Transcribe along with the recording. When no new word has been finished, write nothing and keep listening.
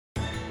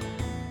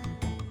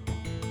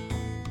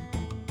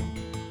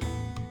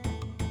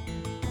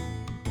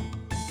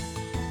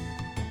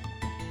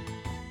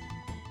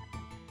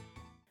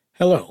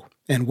Hello,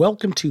 and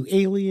welcome to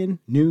Alien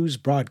News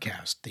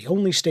Broadcast, the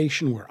only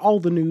station where all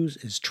the news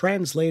is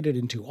translated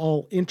into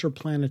all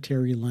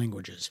interplanetary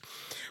languages.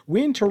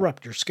 We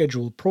interrupt your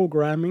scheduled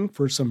programming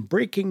for some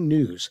breaking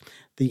news.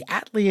 The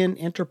Atlian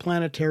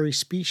Interplanetary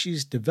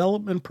Species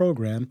Development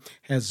Program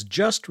has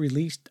just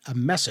released a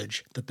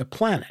message that the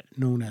planet,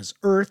 known as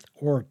Earth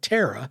or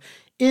Terra,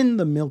 in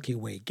the Milky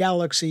Way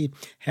galaxy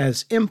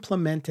has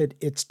implemented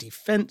its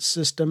defense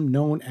system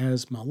known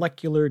as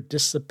Molecular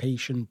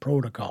Dissipation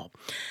Protocol.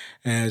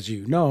 As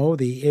you know,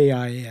 the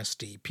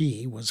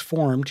AISDP was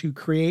formed to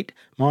create,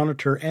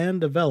 monitor, and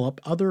develop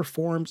other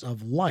forms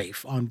of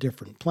life on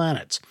different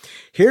planets.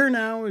 Here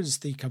now is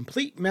the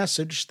complete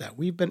message that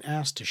we've been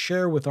asked to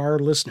share with our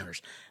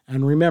listeners.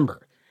 And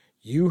remember,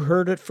 you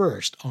heard it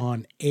first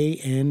on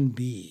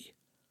ANB.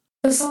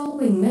 The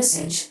following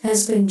message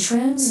has been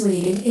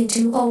translated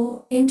into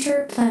all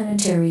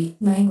interplanetary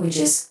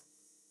languages.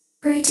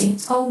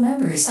 Greetings, all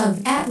members of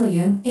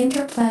Atlian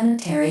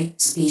Interplanetary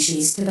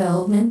Species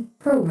Development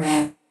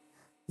Program.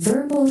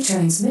 Verbal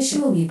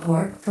transmission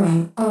report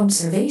from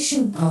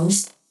Observation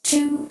Post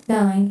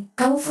 29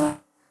 Alpha,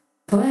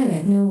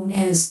 planet known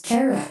as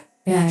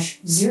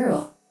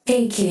Terra-0,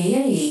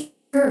 aka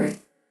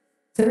Earth.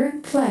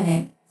 Third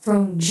planet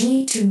from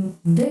G2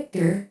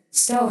 Victor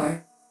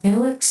Star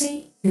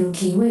Galaxy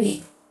Milky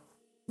Way.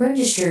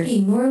 Registered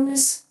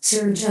enormous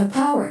surge of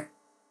power.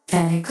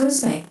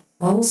 Cataclysmic.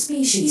 All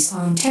species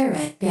on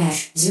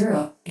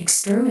Terra-0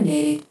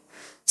 exterminated.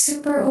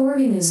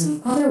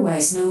 Superorganism,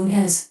 otherwise known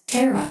as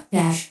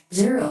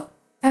Terra-0,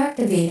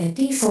 activated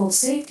default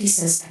safety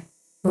system.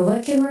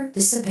 Molecular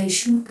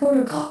Dissipation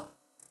Protocol.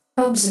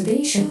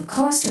 Observation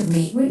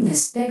constantly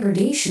witnessed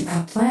degradation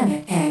of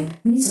planet and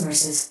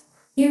resources.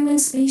 Human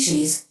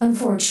species,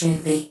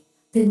 unfortunately,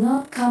 did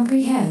not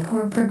comprehend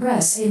or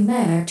progress in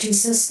manner to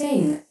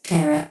sustain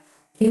Terra.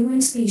 Human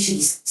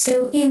species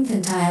still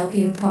infantile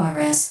in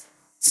progress.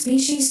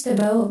 Species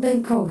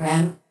Development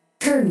Program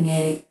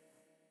terminated.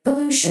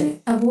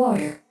 Pollution of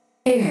water,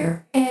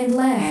 air, and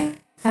land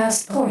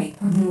past point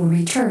of no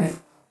return.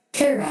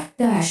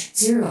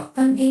 Terra-0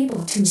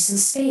 unable to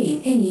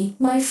sustain any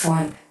life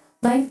form.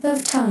 Length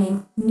of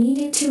time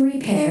needed to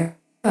repair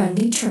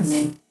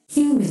undetermined.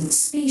 Human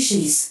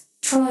species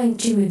trying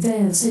to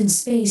advance in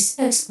space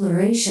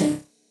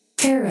exploration.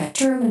 Terra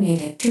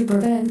terminated to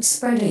prevent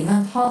spreading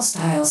of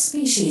hostile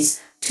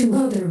species to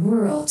other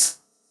worlds.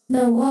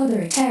 No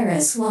other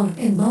Terra's long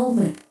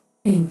involvement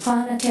in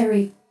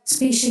planetary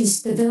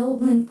species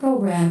development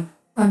program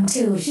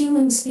until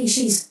human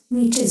species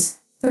reaches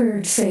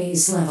third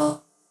phase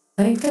level.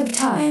 Length of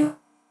time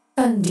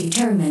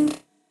undetermined.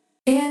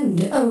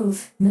 End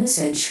of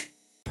message.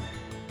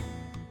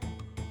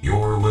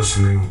 You're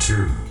listening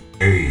to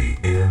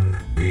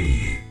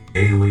ANB,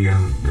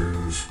 Alien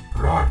News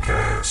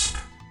Broadcast.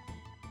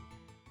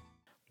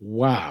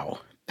 Wow,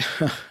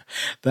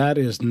 that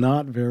is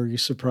not very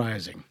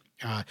surprising.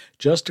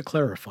 Just to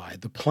clarify,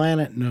 the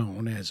planet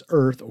known as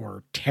Earth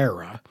or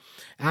Terra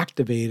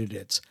activated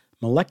its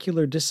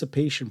Molecular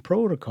Dissipation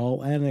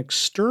Protocol and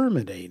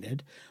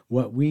exterminated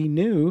what we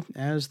knew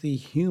as the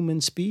human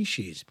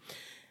species.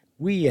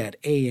 We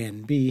at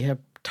ANB have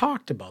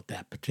talked about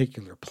that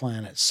particular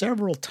planet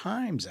several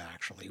times,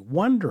 actually,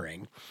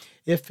 wondering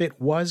if it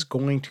was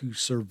going to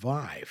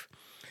survive.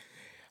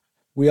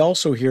 We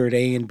also here at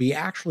ANB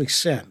actually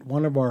sent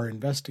one of our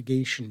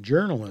investigation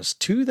journalists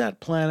to that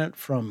planet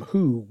from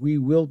who we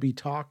will be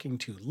talking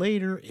to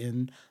later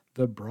in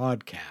the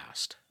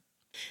broadcast.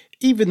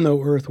 Even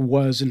though Earth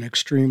was an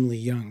extremely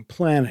young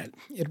planet,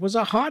 it was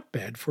a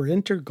hotbed for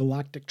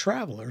intergalactic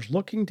travelers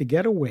looking to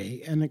get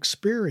away and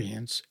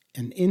experience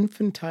an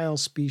infantile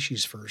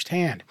species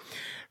firsthand.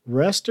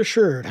 Rest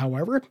assured,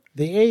 however,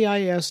 the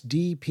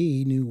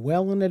AISDP knew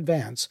well in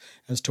advance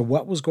as to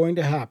what was going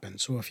to happen,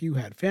 so if you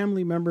had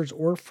family members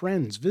or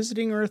friends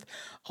visiting Earth,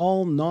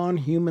 all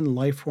non-human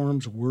life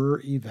forms were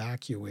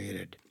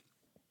evacuated.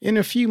 In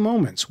a few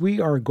moments,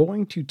 we are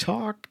going to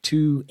talk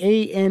to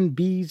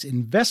ANB's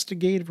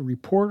investigative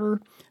reporter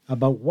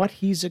about what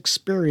he's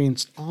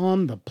experienced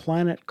on the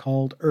planet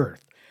called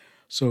Earth.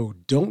 So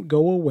don't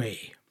go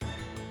away.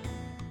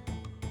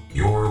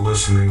 You're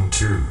listening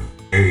to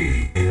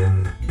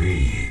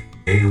ANB,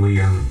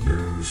 Alien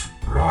News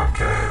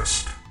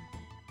Broadcast.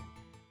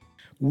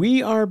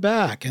 We are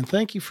back, and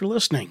thank you for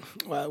listening.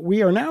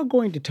 We are now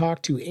going to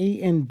talk to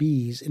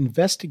ANB's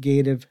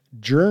investigative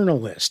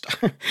journalist,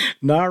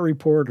 not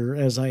reporter,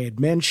 as I had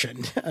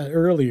mentioned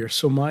earlier,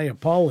 so my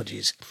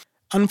apologies.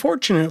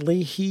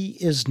 Unfortunately, he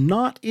is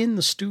not in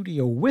the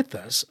studio with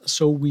us,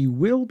 so we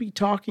will be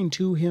talking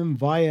to him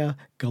via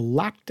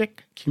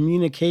Galactic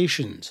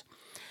Communications.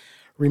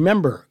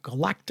 Remember,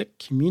 Galactic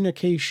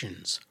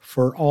Communications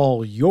for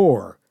all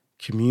your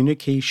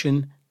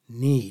communication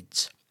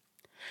needs.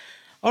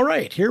 All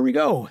right, here we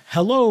go.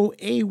 Hello,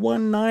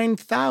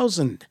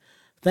 A19000.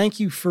 Thank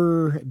you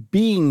for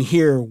being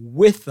here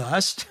with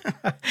us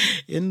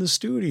in the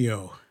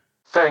studio.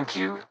 Thank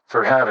you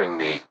for having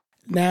me.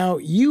 Now,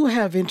 you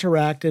have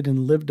interacted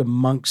and lived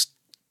amongst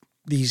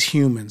these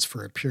humans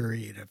for a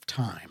period of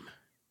time.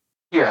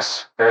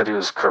 Yes, that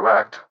is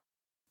correct.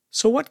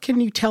 So what can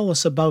you tell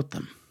us about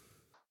them?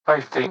 I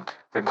think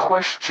the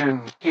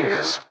question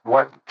is,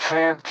 what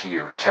can't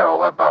you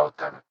tell about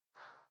them?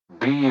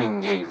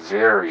 Being a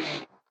very,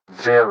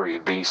 very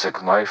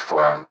basic life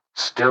form,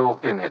 still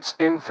in its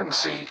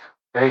infancy,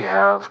 they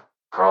have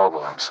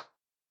problems.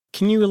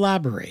 Can you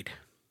elaborate?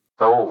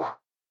 Oh,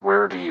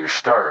 where do you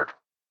start?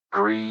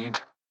 Greed.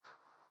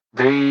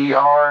 They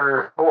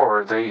are,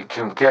 or they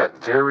can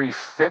get very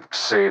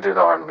fixated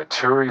on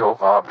material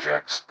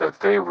objects that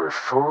they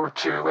refer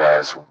to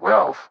as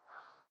wealth.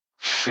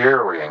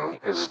 Sharing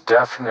is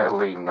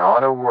definitely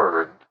not a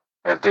word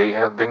that they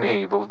have been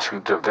able to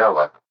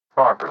develop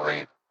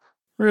properly.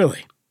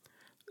 Really?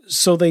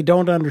 So they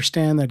don't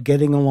understand that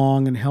getting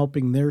along and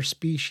helping their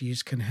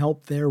species can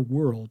help their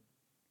world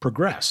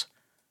progress?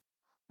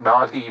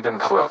 Not even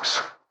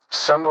close.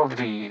 Some of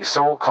the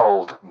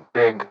so-called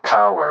big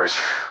powers,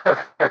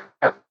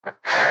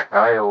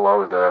 I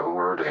love that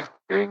wording,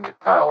 big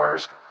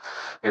powers,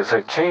 if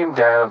it came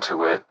down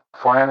to it,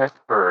 planet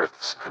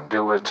Earth's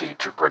ability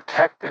to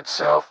protect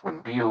itself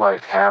would be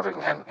like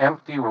having an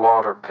empty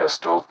water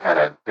pistol at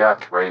a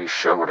death ray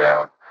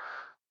showdown.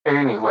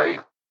 Anyway,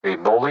 they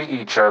bully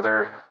each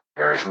other,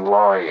 there's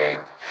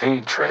lying,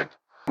 hatred.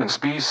 Human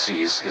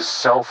species is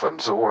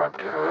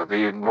self-absorbed.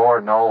 They ignore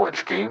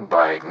knowledge gained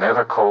by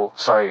medical,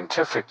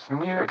 scientific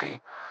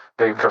community.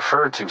 They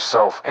prefer to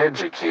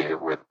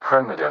self-educate with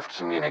primitive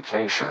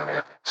communication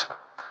methods.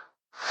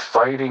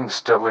 Fighting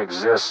still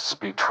exists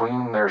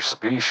between their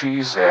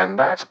species, and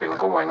that's been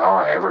going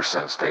on ever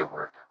since they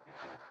were.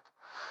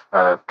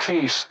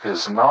 Peace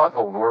is not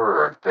a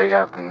word they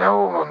have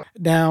known.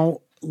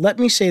 Now, let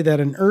me say that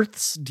in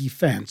Earth's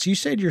defense, you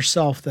said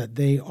yourself that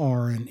they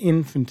are an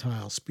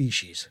infantile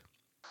species.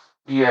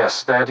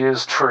 Yes, that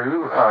is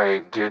true. I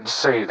did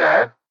say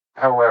that.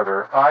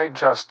 However, I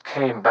just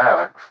came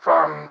back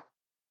from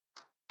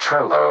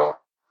Trello,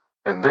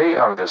 and they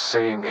are the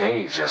same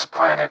age as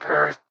planet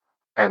Earth,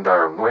 and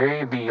are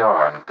way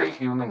beyond the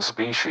human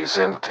species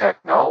in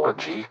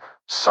technology,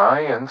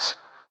 science,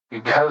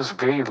 because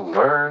they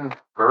learned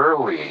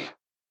early.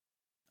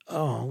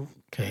 Oh,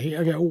 okay.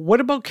 What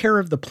about care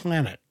of the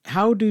planet?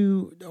 How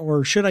do,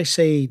 or should I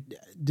say,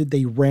 did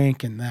they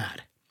rank in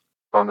that?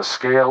 On the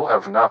scale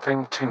of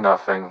nothing to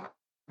nothing,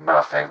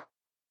 nothing.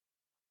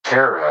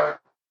 Terra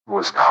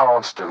was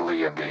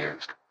constantly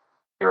abused.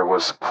 There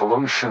was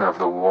pollution of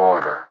the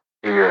water,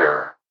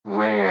 air,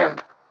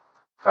 land.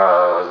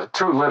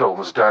 Too little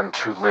was done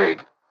too late.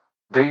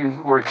 They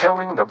were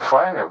killing the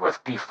planet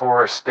with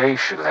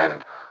deforestation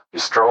and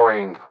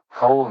destroying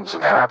homes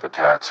and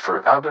habitats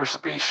for other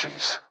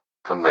species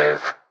to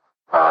live.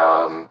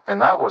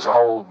 And that was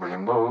all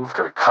removed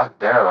or cut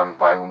down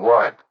by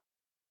what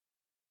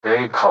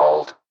they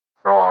called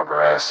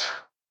progress.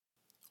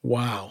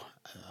 Wow.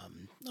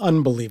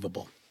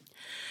 Unbelievable.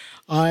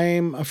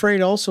 I'm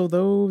afraid also,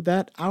 though,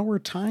 that our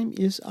time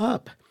is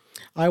up.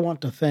 I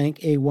want to thank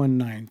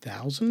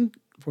A19000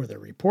 for their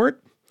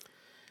report.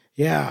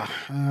 Yeah,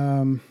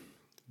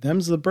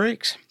 them's the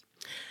breaks.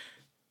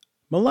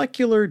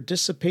 Molecular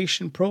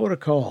dissipation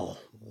protocol.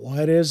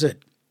 What is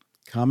it?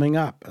 Coming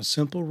up, a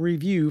simple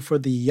review for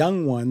the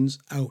young ones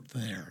out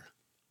there.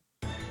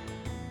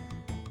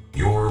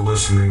 You're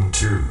listening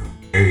to